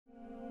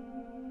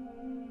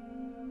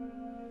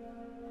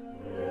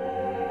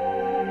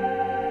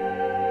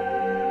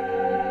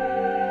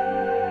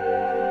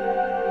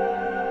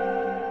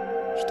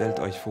stellt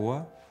euch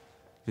vor,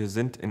 wir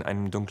sind in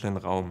einem dunklen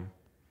Raum.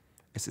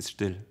 Es ist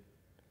still.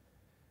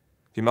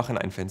 Wir machen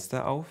ein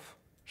Fenster auf,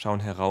 schauen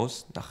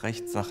heraus, nach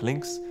rechts, nach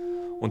links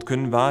und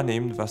können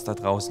wahrnehmen, was da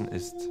draußen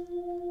ist.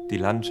 Die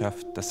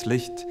Landschaft, das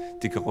Licht,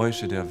 die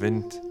Geräusche, der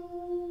Wind.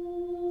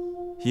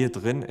 Hier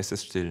drin ist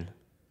es still.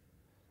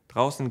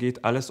 Draußen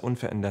geht alles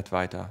unverändert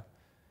weiter.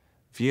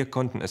 Wir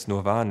konnten es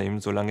nur wahrnehmen,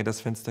 solange das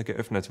Fenster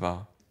geöffnet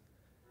war.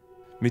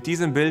 Mit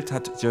diesem Bild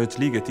hat György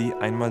Ligeti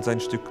einmal sein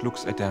Stück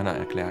Lux Aeterna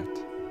erklärt.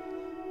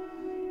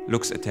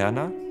 Lux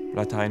Aeterna,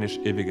 lateinisch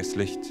ewiges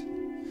Licht.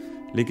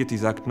 Ligeti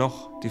sagt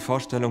noch, die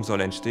Vorstellung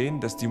soll entstehen,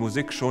 dass die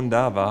Musik schon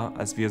da war,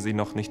 als wir sie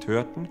noch nicht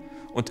hörten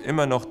und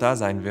immer noch da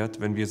sein wird,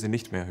 wenn wir sie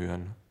nicht mehr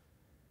hören.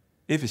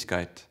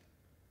 Ewigkeit,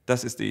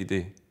 das ist die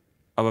Idee.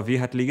 Aber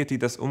wie hat Ligeti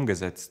das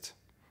umgesetzt?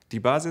 Die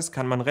Basis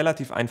kann man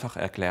relativ einfach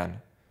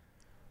erklären.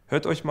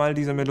 Hört euch mal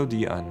diese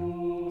Melodie an.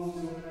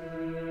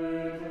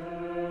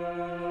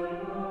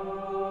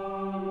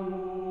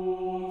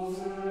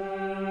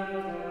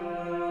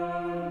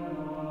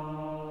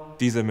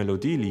 Diese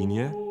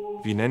Melodielinie,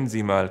 wir nennen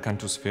sie mal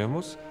Cantus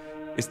firmus,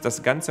 ist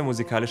das ganze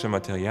musikalische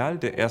Material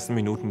der ersten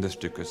Minuten des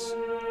Stückes.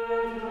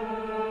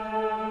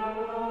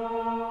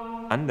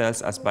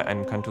 Anders als bei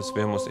einem Cantus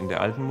firmus in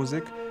der alten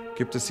Musik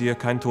gibt es hier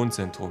kein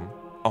Tonzentrum,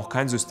 auch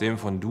kein System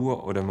von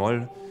Dur oder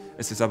Moll,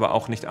 es ist aber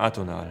auch nicht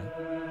atonal.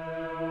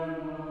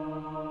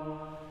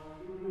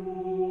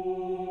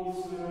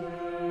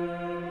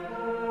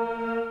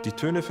 Die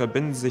Töne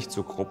verbinden sich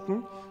zu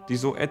Gruppen, die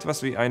so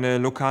etwas wie eine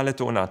lokale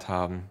Tonart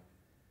haben.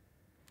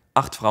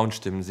 8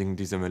 Frauenstimmen singen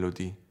diese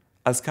Melodie,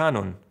 als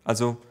Kanon,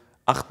 also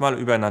 8-mal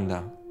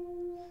übereinander.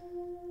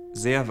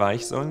 Sehr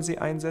weich sollen sie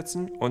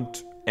einsetzen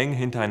und eng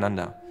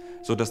hintereinander,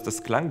 sodass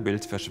das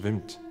Klangbild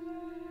verschwimmt.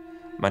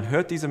 Man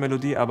hört diese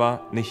Melodie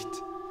aber nicht.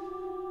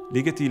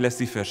 Ligeti lässt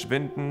sie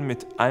verschwinden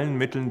mit allen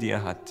Mitteln, die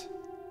er hat.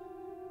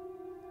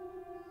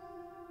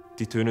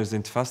 Die Töne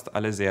sind fast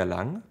alle sehr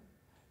lang,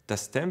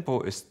 das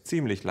Tempo ist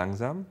ziemlich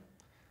langsam.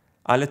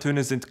 Alle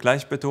Töne sind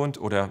gleich betont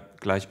oder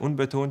gleich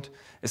unbetont.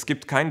 Es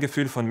gibt kein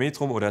Gefühl von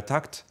Metrum oder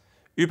Takt.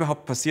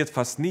 Überhaupt passiert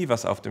fast nie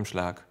was auf dem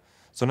Schlag,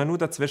 sondern nur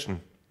dazwischen.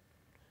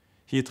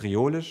 Hier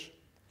triolisch,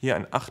 hier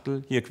ein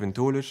Achtel, hier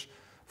quintolisch,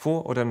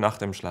 vor oder nach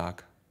dem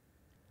Schlag.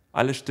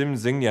 Alle Stimmen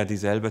singen ja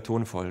dieselbe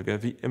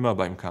Tonfolge, wie immer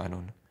beim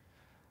Kanon.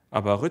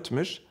 Aber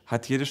rhythmisch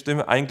hat jede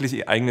Stimme eigentlich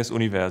ihr eigenes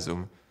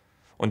Universum.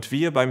 Und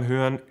wir beim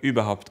Hören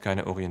überhaupt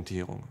keine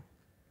Orientierung.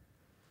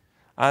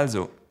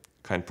 Also,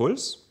 kein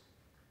Puls,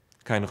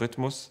 kein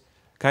Rhythmus,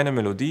 keine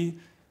Melodie,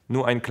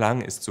 nur ein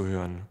Klang ist zu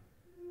hören.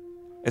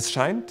 Es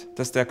scheint,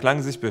 dass der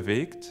Klang sich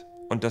bewegt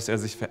und dass er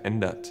sich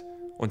verändert,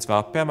 und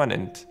zwar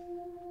permanent.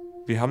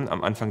 Wir haben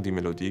am Anfang die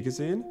Melodie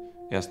gesehen,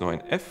 erst nur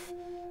ein F,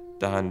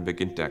 dann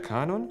beginnt der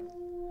Kanon,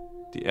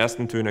 die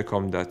ersten Töne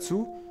kommen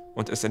dazu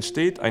und es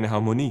entsteht eine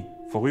Harmonie,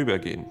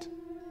 vorübergehend.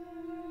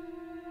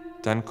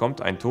 Dann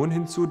kommt ein Ton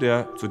hinzu,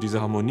 der zu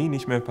dieser Harmonie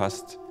nicht mehr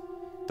passt.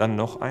 Dann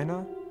noch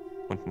einer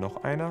und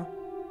noch einer.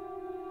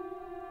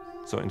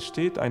 So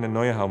entsteht eine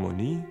neue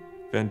Harmonie,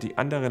 während die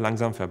andere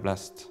langsam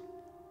verblasst.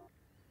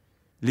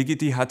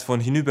 Ligeti hat von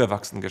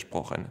hinüberwachsen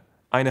gesprochen.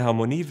 Eine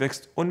Harmonie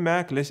wächst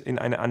unmerklich in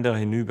eine andere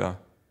hinüber.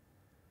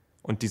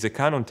 Und diese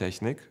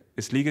Kanontechnik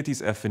ist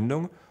Ligetis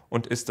Erfindung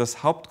und ist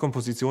das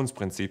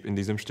Hauptkompositionsprinzip in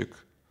diesem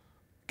Stück.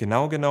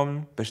 Genau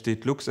genommen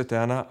besteht Lux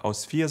Aeterna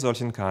aus 4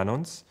 solchen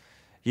Kanons,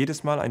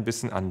 jedes Mal ein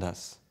bisschen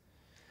anders.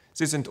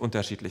 Sie sind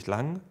unterschiedlich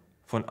lang,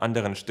 von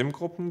anderen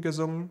Stimmgruppen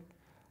gesungen,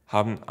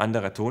 haben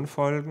andere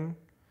Tonfolgen.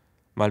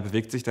 Mal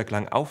bewegt sich der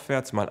Klang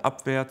aufwärts, mal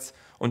abwärts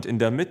und in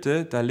der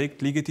Mitte, da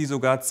legt Ligeti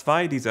sogar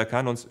 2 dieser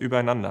Kanons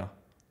übereinander.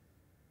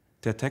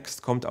 Der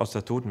Text kommt aus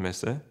der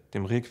Totenmesse,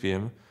 dem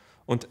Requiem,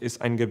 und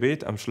ist ein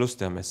Gebet am Schluss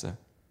der Messe.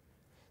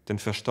 Den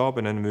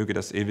Verstorbenen möge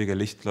das ewige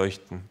Licht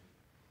leuchten.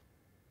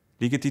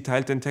 Ligeti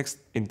teilt den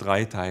Text in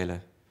 3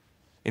 Teile.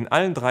 In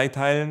allen 3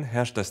 Teilen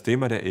herrscht das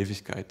Thema der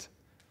Ewigkeit.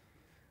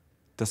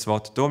 Das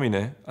Wort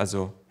Domine,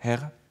 also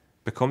Herr,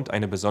 bekommt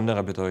eine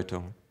besondere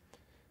Bedeutung.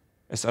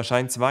 Es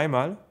erscheint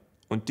 2-mal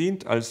und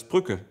dient als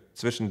Brücke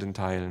zwischen den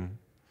Teilen.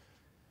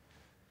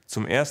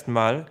 Zum ersten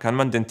Mal kann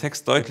man den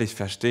Text deutlich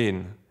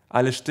verstehen.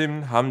 Alle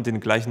Stimmen haben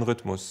den gleichen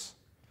Rhythmus,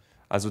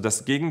 also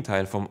das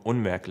Gegenteil vom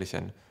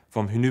Unmerklichen,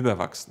 vom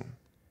Hinüberwachsen.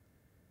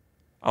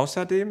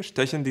 Außerdem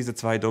stechen diese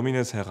 2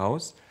 Domines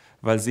heraus,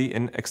 weil sie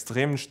in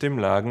extremen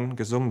Stimmlagen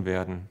gesungen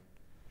werden.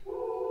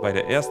 Bei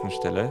der ersten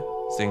Stelle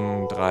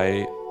singen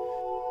drei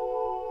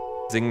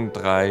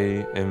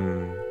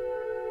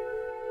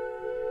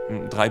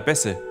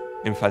Bässe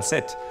im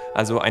Falsett,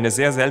 also eine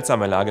sehr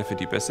seltsame Lage für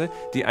die Bässe,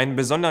 die einen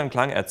besonderen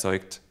Klang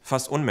erzeugt,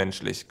 fast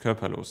unmenschlich,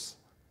 körperlos.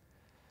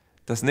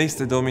 Das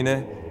nächste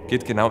Domine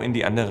geht genau in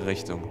die andere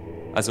Richtung,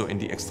 also in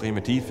die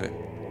extreme Tiefe,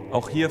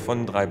 auch hier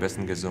von 3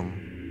 Bässen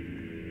gesungen.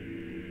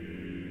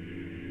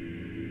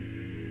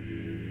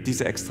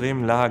 Diese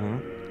extremen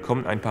Lagen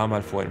kommen ein paar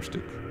Mal vor im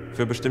Stück,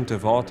 für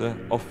bestimmte Worte,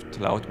 oft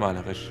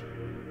lautmalerisch.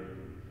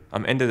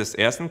 Am Ende des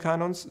ersten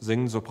Kanons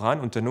singen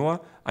Sopran und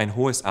Tenor ein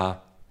hohes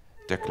A.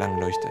 Der Klang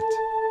leuchtet.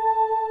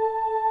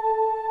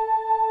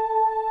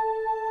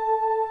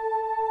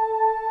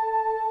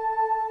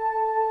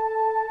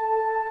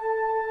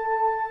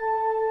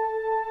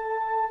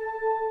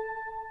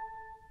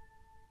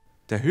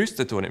 Der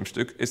höchste Ton im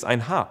Stück ist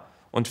ein H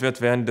und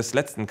wird während des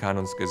letzten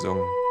Kanons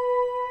gesungen.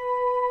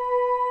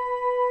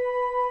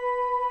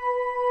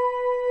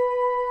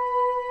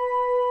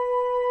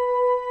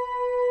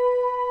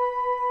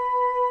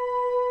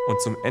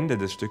 Und zum Ende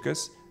des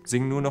Stückes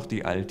singen nur noch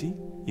die Alti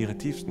ihre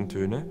tiefsten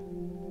Töne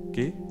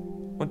G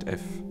und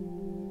F.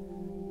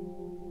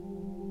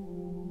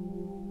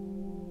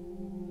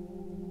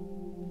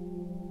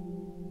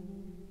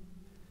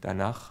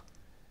 Danach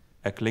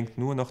erklingt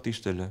nur noch die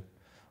Stille,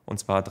 und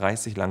zwar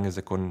 30 lange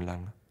Sekunden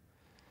lang.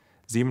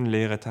 7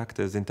 leere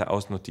Takte sind da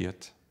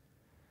ausnotiert.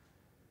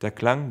 Der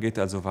Klang geht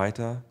also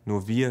weiter,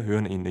 nur wir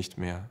hören ihn nicht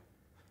mehr.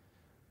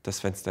 Das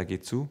Fenster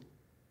geht zu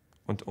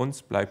und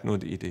uns bleibt nur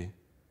die Idee.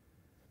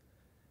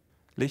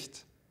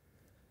 Licht,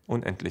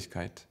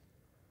 Unendlichkeit.